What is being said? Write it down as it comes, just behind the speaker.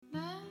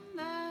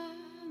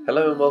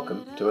Hello and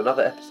welcome to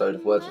another episode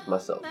of Words with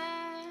Myself.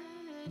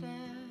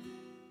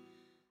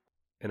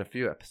 In a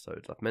few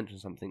episodes, I've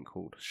mentioned something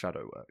called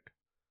shadow work.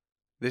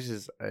 This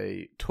is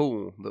a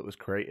tool that was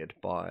created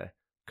by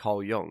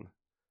Carl Jung,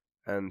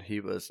 and he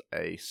was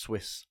a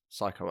Swiss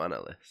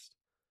psychoanalyst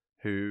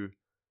who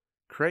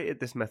created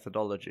this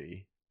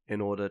methodology in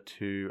order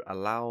to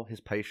allow his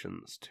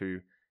patients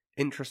to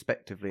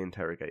introspectively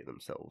interrogate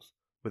themselves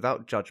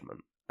without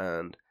judgment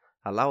and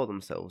allow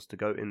themselves to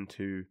go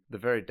into the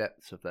very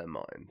depths of their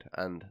mind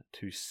and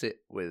to sit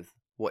with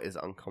what is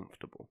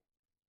uncomfortable.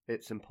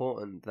 It's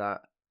important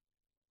that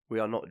we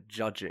are not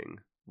judging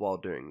while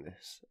doing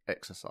this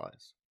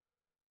exercise.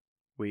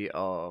 We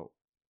are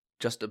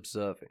just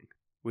observing.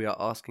 We are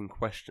asking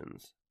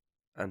questions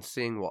and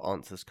seeing what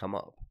answers come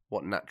up,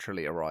 what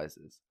naturally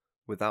arises,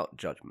 without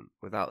judgment,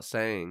 without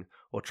saying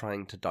or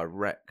trying to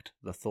direct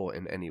the thought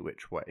in any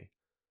which way.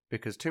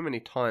 Because too many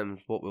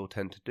times what we'll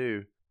tend to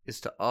do is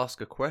to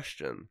ask a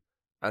question,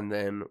 and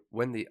then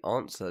when the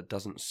answer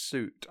doesn't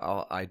suit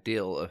our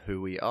ideal of who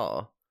we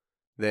are,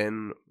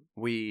 then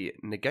we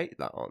negate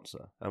that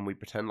answer and we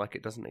pretend like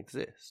it doesn't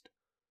exist.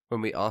 When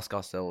we ask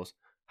ourselves,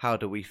 how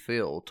do we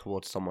feel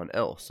towards someone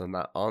else, and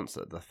that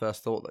answer, the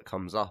first thought that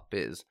comes up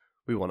is,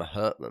 we want to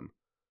hurt them.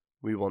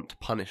 We want to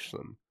punish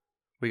them.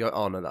 We go,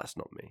 oh no, that's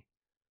not me.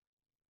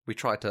 We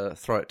try to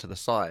throw it to the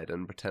side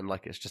and pretend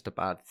like it's just a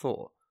bad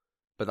thought,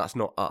 but that's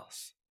not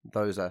us.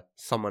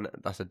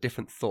 That's a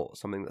different thought,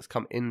 something that's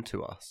come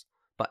into us,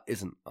 but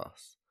isn't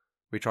us.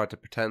 We try to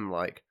pretend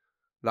like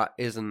that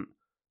isn't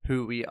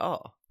who we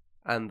are,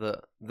 and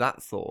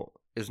that thought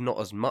is not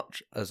as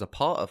much as a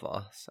part of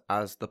us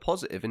as the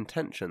positive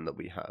intention that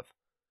we have,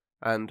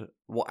 and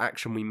what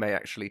action we may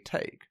actually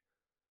take.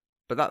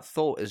 But that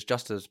thought is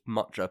just as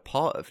much a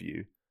part of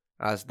you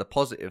as the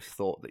positive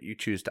thought that you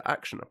choose to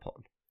action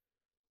upon.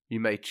 You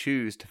may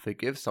choose to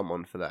forgive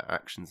someone for their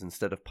actions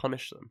instead of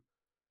punish them.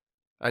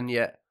 And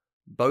yet,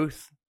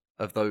 both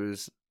of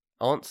those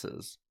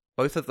answers,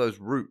 both of those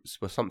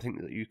routes were something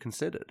that you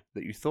considered,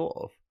 that you thought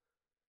of.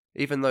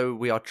 Even though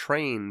we are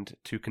trained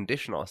to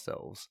condition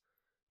ourselves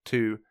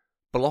to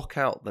block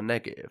out the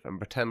negative and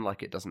pretend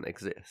like it doesn't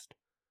exist,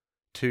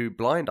 to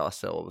blind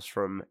ourselves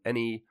from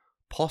any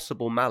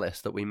possible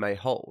malice that we may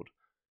hold,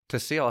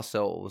 to see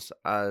ourselves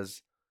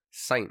as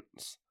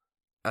saints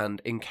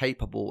and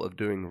incapable of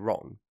doing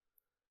wrong.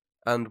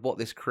 And what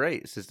this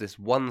creates is this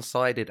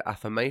one-sided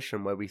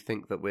affirmation where we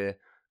think that we're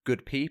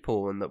good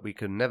people and that we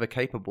could never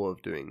capable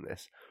of doing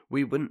this.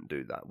 We wouldn't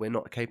do that. We're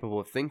not capable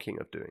of thinking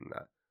of doing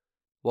that.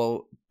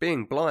 Well,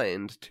 being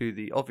blind to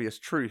the obvious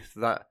truth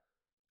that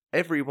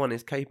everyone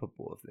is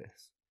capable of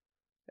this.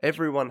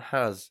 Everyone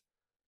has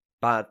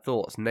bad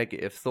thoughts,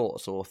 negative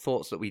thoughts, or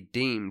thoughts that we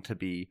deem to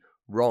be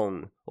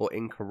wrong or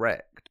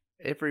incorrect.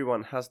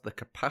 Everyone has the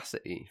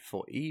capacity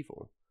for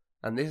evil.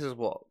 And this is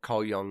what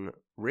Carl Jung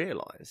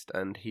realized.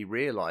 And he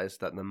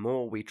realized that the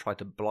more we try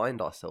to blind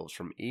ourselves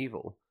from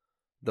evil,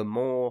 the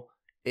more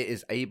it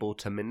is able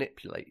to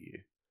manipulate you,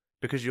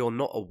 because you're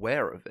not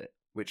aware of it,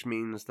 which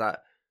means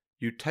that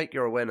you take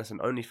your awareness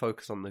and only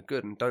focus on the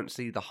good and don't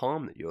see the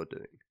harm that you're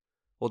doing,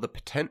 or the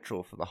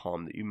potential for the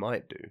harm that you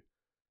might do.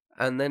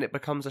 And then it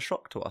becomes a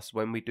shock to us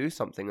when we do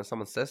something and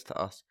someone says to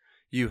us,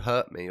 you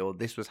hurt me, or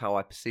this was how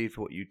I perceived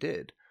what you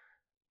did.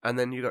 And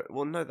then you go,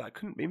 well, no, that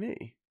couldn't be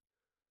me.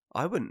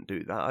 I wouldn't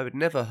do that. I would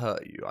never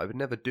hurt you. I would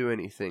never do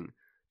anything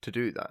to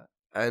do that.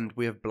 And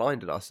we have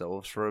blinded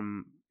ourselves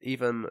from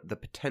even the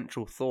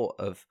potential thought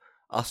of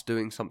us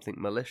doing something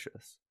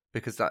malicious,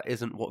 because that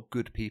isn't what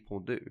good people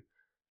do.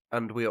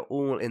 And we are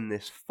all in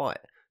this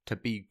fight to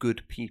be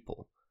good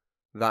people,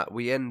 that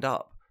we end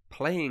up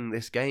playing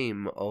this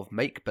game of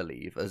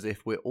make-believe as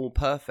if we're all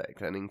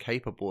perfect and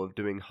incapable of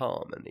doing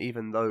harm. And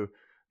even though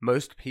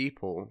most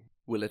people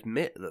will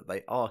admit that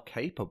they are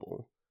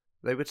capable,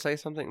 they would say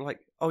something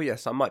like, oh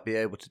yes, I might be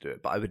able to do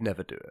it, but I would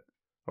never do it.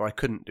 Or I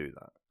couldn't do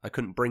that. I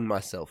couldn't bring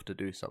myself to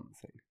do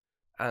something.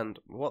 And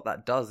what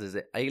that does is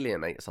it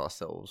alienates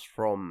ourselves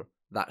from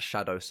that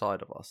shadow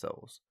side of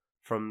ourselves,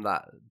 from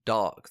that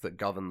dark that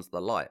governs the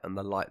light and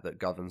the light that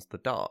governs the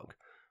dark.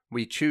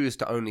 We choose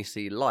to only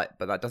see light,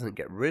 but that doesn't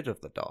get rid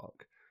of the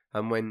dark.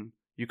 And when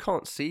you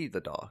can't see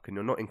the dark and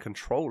you're not in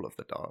control of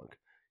the dark,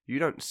 you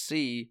don't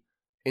see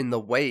in the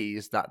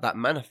ways that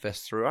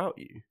manifests throughout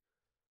you,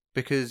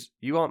 because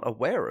you aren't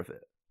aware of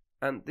it.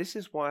 And this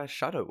is why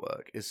shadow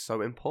work is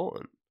so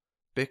important,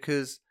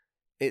 because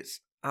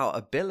it's our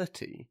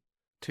ability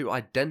to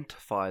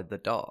identify the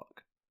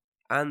dark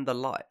and the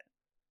light,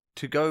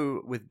 to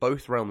go with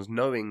both realms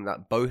knowing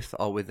that both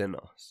are within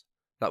us,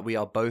 that we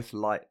are both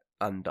light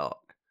and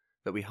dark,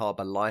 that we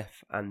harbour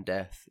life and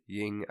death,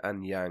 yin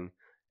and yang.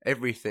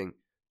 Everything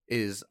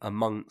is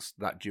amongst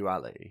that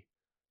duality,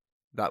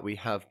 that we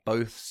have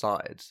both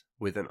sides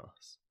within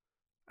us.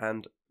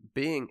 And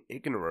being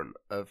ignorant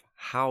of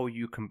how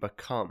you can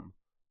become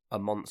a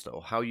monster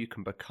or how you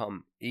can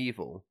become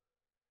evil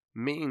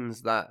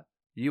means that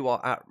you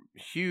are at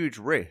huge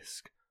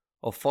risk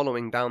of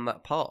following down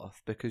that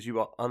path because you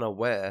are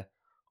unaware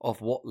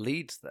of what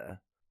leads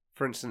there.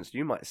 For instance,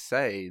 you might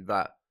say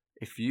that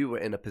if you were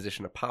in a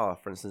position of power,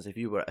 for instance, if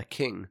you were a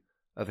king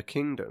of a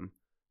kingdom,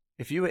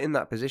 if you were in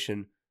that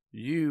position,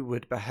 you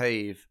would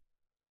behave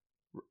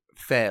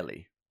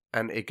fairly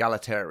and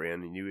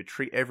egalitarian, and you would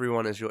treat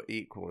everyone as your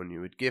equal, and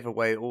you would give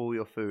away all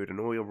your food and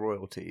all your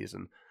royalties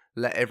and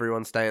let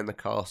everyone stay in the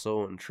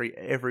castle and treat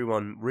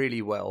everyone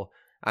really well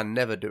and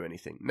never do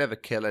anything, never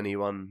kill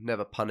anyone,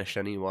 never punish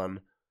anyone.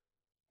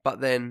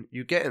 But then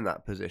you get in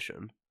that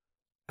position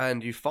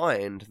and you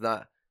find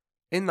that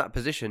in that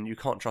position you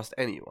can't trust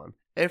anyone.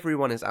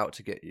 Everyone is out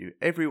to get you.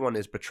 Everyone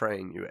is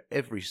betraying you at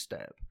every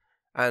step.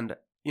 And,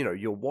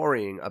 you're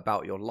worrying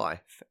about your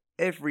life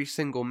every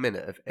single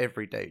minute of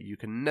every day. You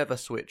can never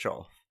switch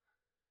off.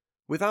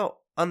 Without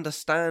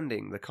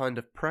understanding the kind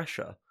of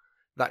pressure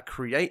that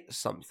creates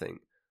something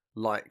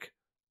like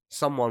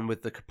someone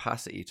with the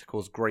capacity to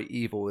cause great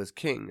evil as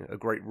king, a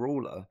great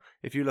ruler.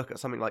 If you look at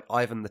something like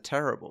Ivan the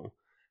Terrible,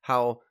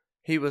 how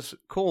he was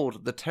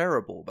called the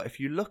Terrible, but if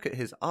you look at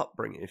his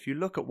upbringing, if you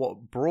look at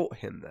what brought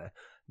him there,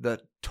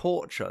 the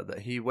torture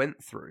that he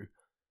went through,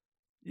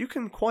 you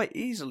can quite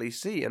easily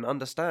see and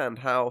understand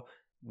how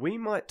we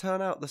might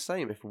turn out the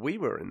same if we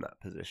were in that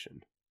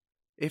position.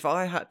 If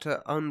I had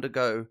to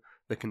undergo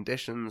the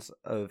conditions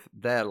of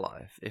their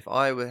life, if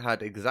I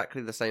had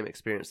exactly the same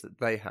experience that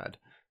they had,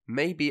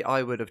 maybe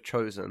I would have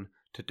chosen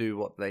to do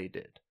what they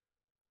did.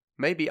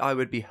 Maybe I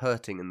would be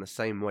hurting in the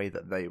same way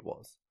that they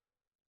was.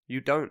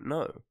 You don't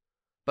know.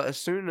 But as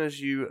soon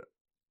as you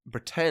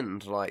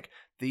pretend like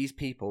these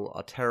people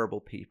are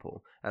terrible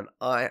people and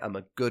I am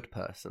a good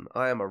person,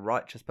 I am a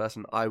righteous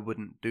person, I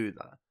wouldn't do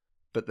that.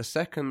 But the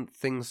second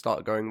things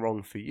start going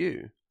wrong for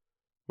you,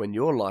 when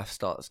your life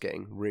starts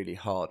getting really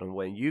hard and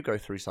when you go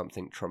through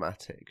something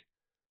traumatic,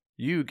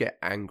 you get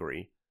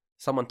angry,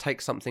 someone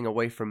takes something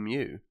away from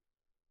you,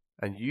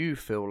 and you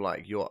feel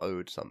like you're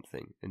owed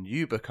something, and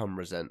you become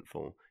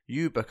resentful,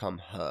 you become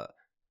hurt,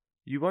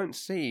 you won't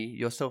see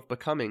yourself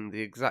becoming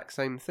the exact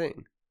same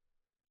thing.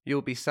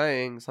 You'll be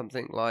saying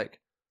something like,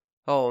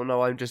 oh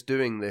no, I'm just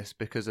doing this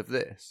because of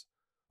this,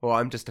 or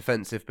I'm just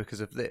offensive because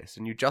of this,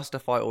 and you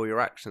justify all your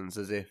actions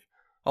as if,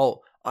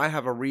 oh, I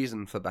have a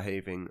reason for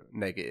behaving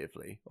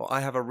negatively, or I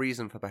have a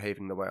reason for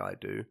behaving the way I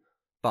do,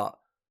 but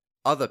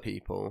other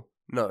people,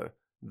 no,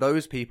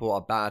 those people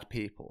are bad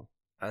people.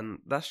 And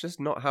that's just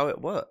not how it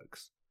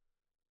works.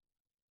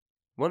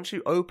 Once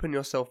you open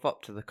yourself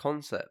up to the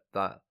concept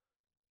that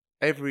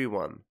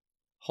everyone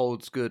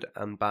holds good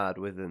and bad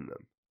within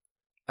them,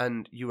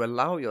 and you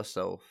allow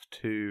yourself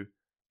to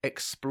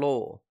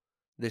explore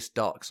this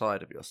dark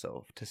side of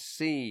yourself, to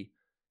see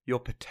your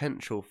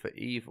potential for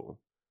evil,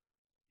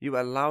 you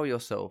allow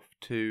yourself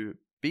to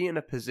be in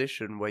a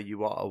position where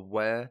you are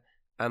aware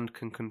and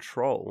can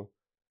control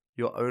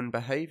your own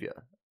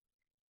behavior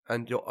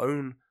and your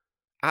own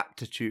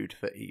aptitude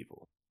for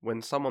evil.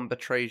 When someone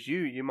betrays you,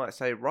 you might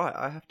say, right,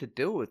 I have to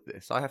deal with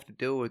this. I have to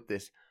deal with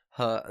this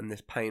hurt and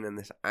this pain and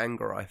this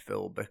anger I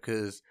feel,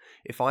 because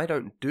if I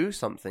don't do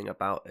something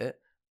about it,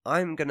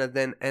 I'm going to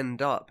then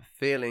end up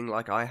feeling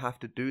like I have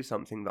to do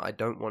something that I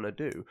don't want to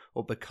do,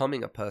 or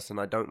becoming a person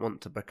I don't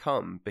want to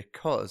become,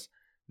 because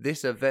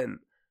this event,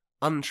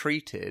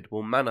 untreated,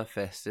 will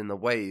manifest in the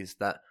ways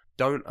that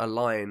don't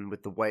align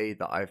with the way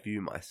that I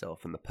view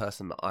myself and the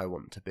person that I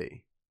want to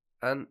be.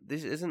 And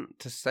this isn't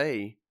to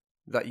say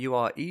that you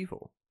are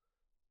evil,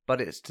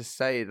 but it's to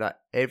say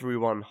that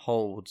everyone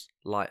holds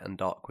light and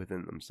dark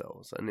within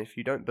themselves. And if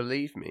you don't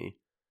believe me,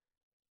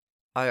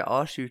 I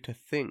ask you to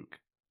think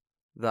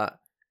that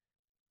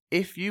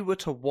if you were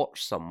to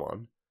watch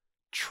someone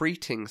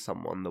treating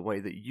someone the way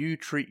that you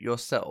treat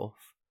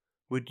yourself,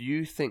 would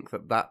you think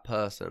that that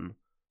person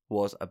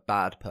was a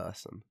bad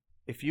person?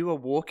 If you were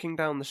walking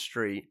down the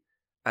street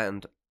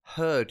and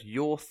heard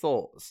your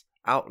thoughts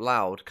out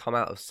loud come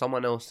out of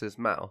someone else's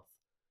mouth,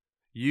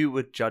 you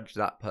would judge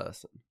that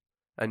person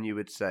and you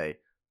would say,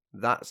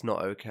 that's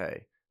not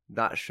okay,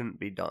 that shouldn't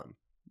be done,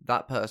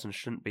 that person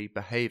shouldn't be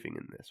behaving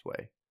in this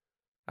way.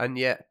 And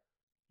yet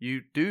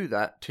you do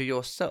that to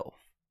yourself.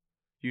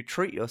 You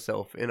treat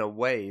yourself in a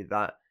way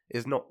that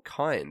is not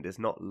kind, is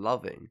not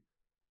loving,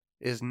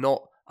 is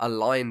not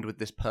aligned with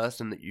this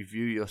person that you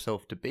view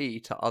yourself to be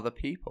to other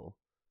people.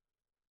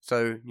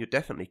 So you're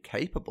definitely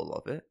capable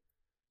of it.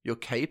 You're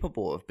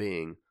capable of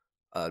being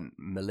a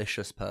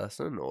malicious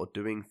person or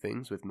doing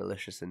things with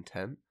malicious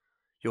intent.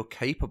 You're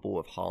capable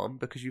of harm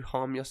because you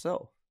harm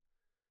yourself.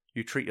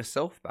 You treat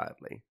yourself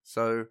badly,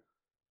 so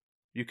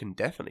you can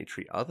definitely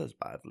treat others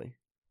badly.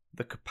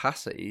 The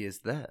capacity is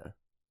there.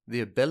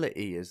 The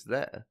ability is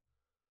there.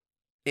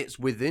 It's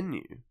within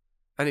you.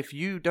 And if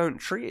you don't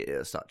treat it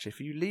as such, if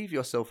you leave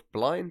yourself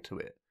blind to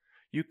it,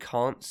 you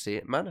can't see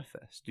it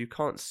manifest. You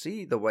can't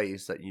see the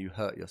ways that you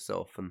hurt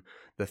yourself and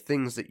the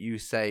things that you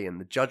say and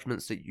the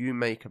judgments that you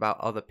make about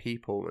other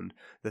people and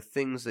the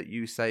things that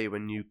you say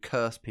when you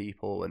curse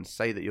people and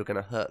say that you're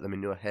going to hurt them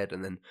in your head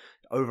and then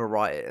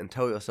overwrite it and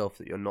tell yourself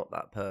that you're not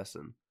that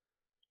person.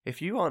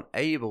 If you aren't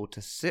able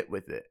to sit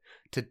with it,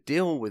 to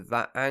deal with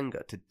that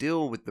anger, to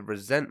deal with the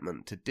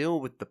resentment, to deal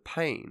with the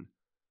pain,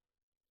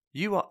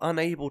 you are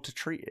unable to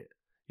treat it.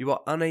 You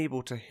are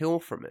unable to heal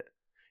from it.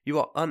 you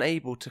are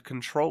unable to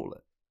control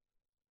it.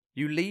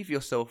 You leave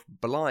yourself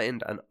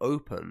blind and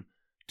open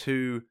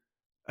to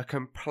a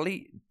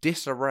complete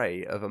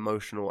disarray of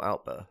emotional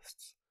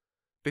outbursts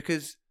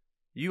because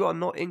you are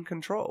not in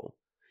control.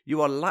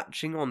 You are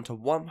latching on to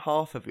one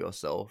half of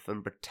yourself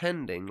and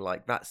pretending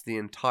like that's the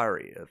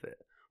entirety of it,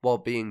 while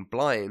being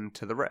blind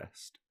to the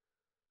rest.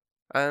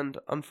 And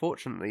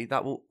unfortunately,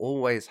 that will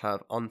always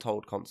have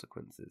untold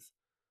consequences.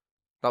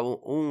 That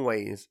will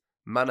always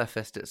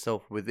manifest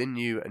itself within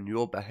you and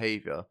your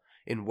behaviour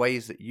in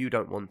ways that you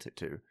don't want it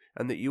to,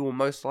 and that you will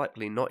most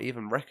likely not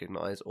even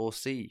recognise or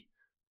see,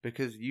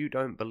 because you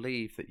don't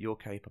believe that you're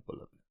capable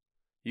of it.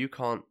 You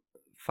can't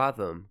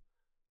fathom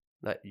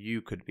that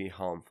you could be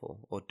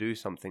harmful, or do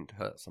something to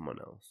hurt someone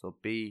else, or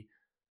be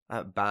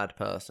a bad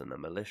person, a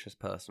malicious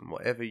person.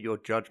 Whatever your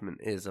judgment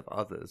is of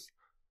others,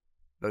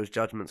 those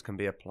judgments can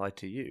be applied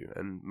to you,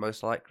 and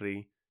most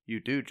likely you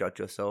do judge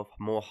yourself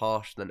more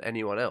harsh than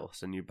anyone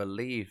else, and you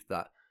believe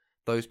that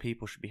those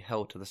people should be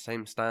held to the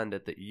same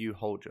standard that you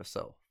hold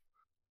yourself.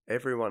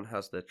 Everyone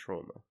has their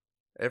trauma.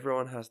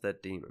 Everyone has their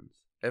demons.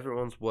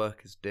 Everyone's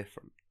work is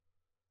different.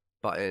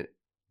 But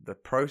the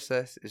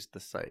process is the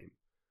same.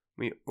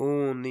 We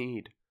all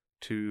need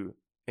to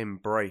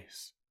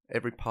embrace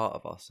every part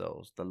of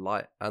ourselves, the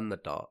light and the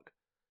dark,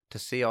 to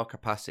see our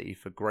capacity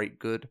for great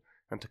good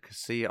and to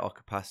see our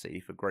capacity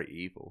for great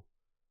evil.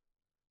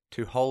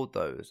 To hold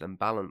those and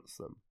balance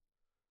them.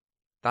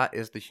 That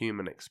is the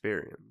human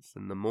experience.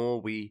 And the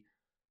more we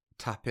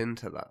tap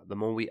into that, the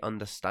more we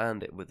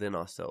understand it within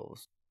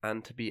ourselves,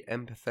 and to be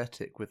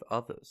empathetic with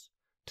others,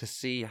 to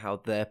see how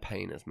their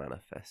pain is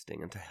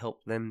manifesting and to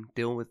help them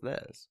deal with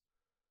theirs.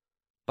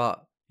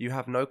 But you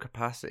have no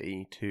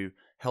capacity to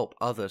help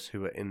others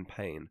who are in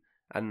pain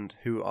and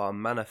who are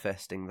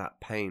manifesting that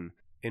pain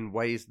in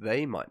ways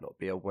they might not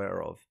be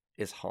aware of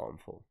is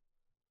harmful.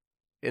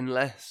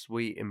 Unless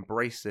we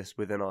embrace this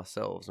within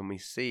ourselves and we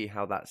see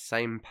how that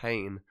same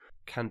pain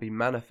can be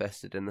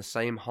manifested in the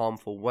same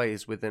harmful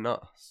ways within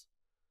us,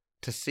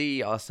 to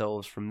see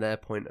ourselves from their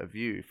point of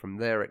view, from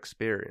their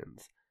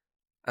experience,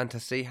 and to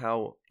see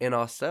how in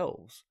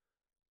ourselves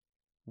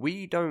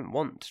we don't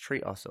want to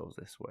treat ourselves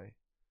this way.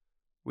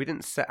 We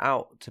didn't set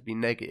out to be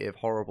negative,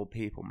 horrible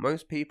people.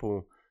 Most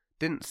people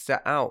didn't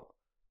set out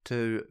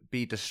to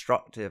be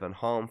destructive and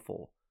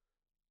harmful.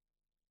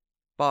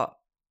 But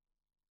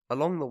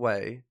along the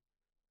way,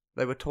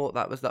 they were taught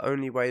that was the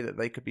only way that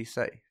they could be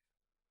safe,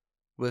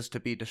 was to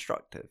be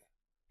destructive,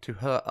 to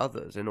hurt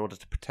others in order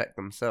to protect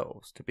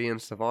themselves, to be in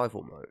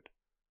survival mode.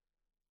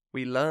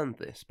 We learned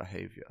this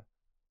behaviour,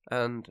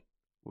 and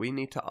we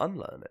need to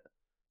unlearn it,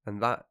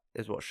 and that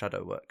is what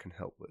shadow work can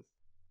help with.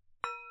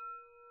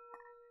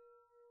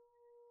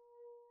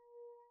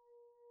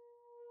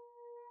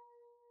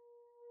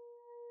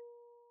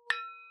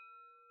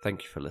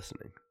 Thank you for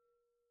listening.